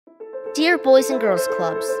Dear Boys and Girls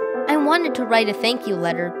Clubs, I wanted to write a thank you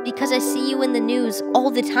letter because I see you in the news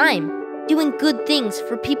all the time, doing good things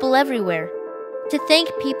for people everywhere. To thank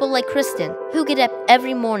people like Kristen, who get up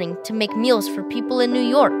every morning to make meals for people in New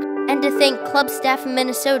York, and to thank club staff in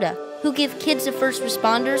Minnesota, who give kids of first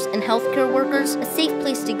responders and healthcare workers a safe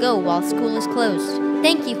place to go while school is closed.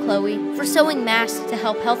 Thank you, Chloe, for sewing masks to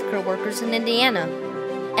help healthcare workers in Indiana.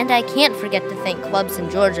 And I can't forget to thank clubs in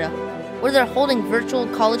Georgia, where they're holding virtual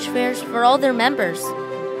college fairs for all their members.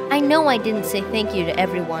 I know I didn't say thank you to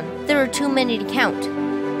everyone. There are too many to count.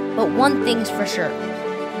 But one thing's for sure.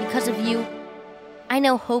 Because of you, I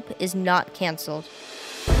know hope is not canceled.